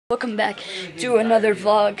Welcome back to another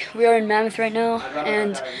vlog. We are in Mammoth right now,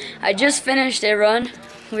 and I just finished a run.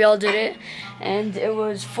 We all did it, and it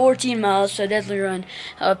was 14 miles, so deadly run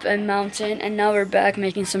up a mountain. And now we're back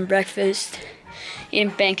making some breakfast,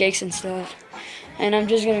 eating pancakes and stuff. And I'm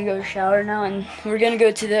just gonna go shower now, and we're gonna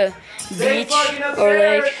go to the beach or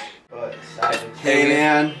lake. Hey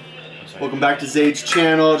man, welcome back to Zaid's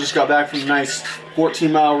channel. Just got back from a nice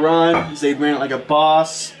 14-mile run. Zaid ran it like a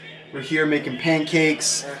boss. We're here making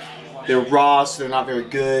pancakes. They're raw, so they're not very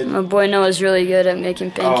good. My boy Noah's really good at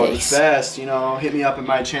making pancakes. Oh, the best. You know, hit me up at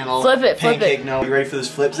my channel. Flip it, flip Pancake it. Noah. You ready for this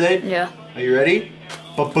flip, Zaid? Yeah. Are you ready?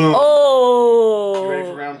 Ba-boom. Oh. You ready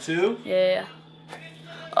for round two? Yeah.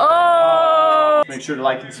 Oh. Make sure to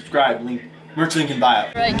like and subscribe. Merch link in bio.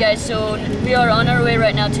 Alright guys, so we are on our way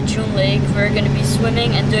right now to June Lake. We're going to be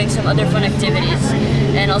swimming and doing some other fun activities.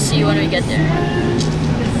 And I'll see you when we get there.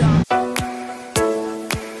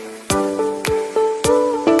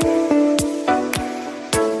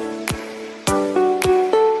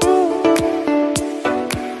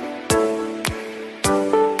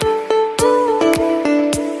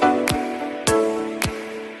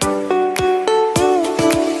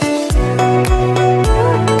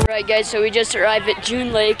 Alright guys, so we just arrived at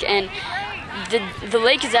June Lake, and the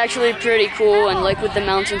lake is actually pretty cool, and like with the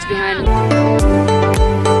mountains behind it.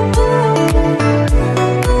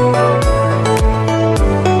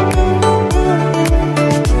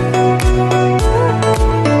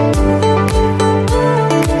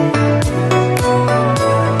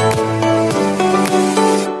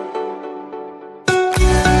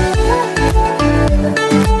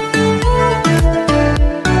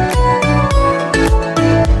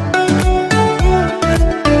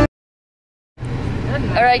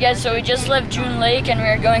 Alright guys, so we just left June Lake and we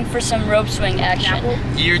are going for some rope swing action.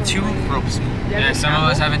 Year 2 rope swing. Yeah, some of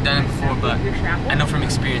us haven't done it before, but I know from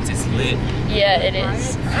experience it's lit. Yeah, it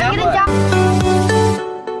is.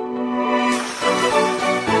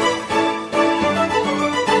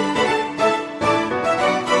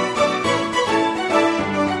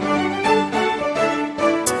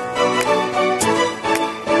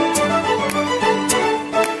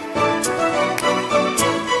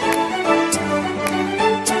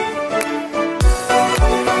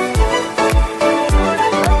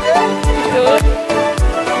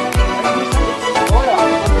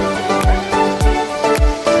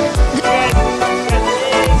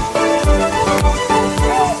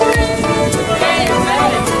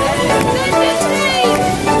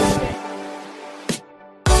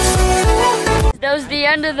 That was the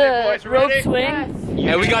end of the rope swing.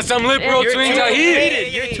 Yeah, we got some lit rope swings out here.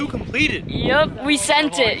 Year 2 completed. Yep, we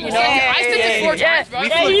sent it, you know. I sent it 4 times, bro.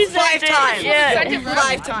 Yeah, he sent it. Yeah. Sent it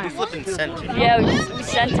 5 times. Flipping sent it. Yeah, we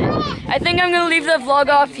sent it. I think I'm gonna leave the vlog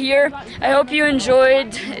off here. I hope you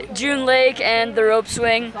enjoyed June Lake and the rope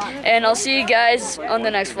swing, and I'll see you guys on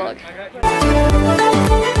the next vlog.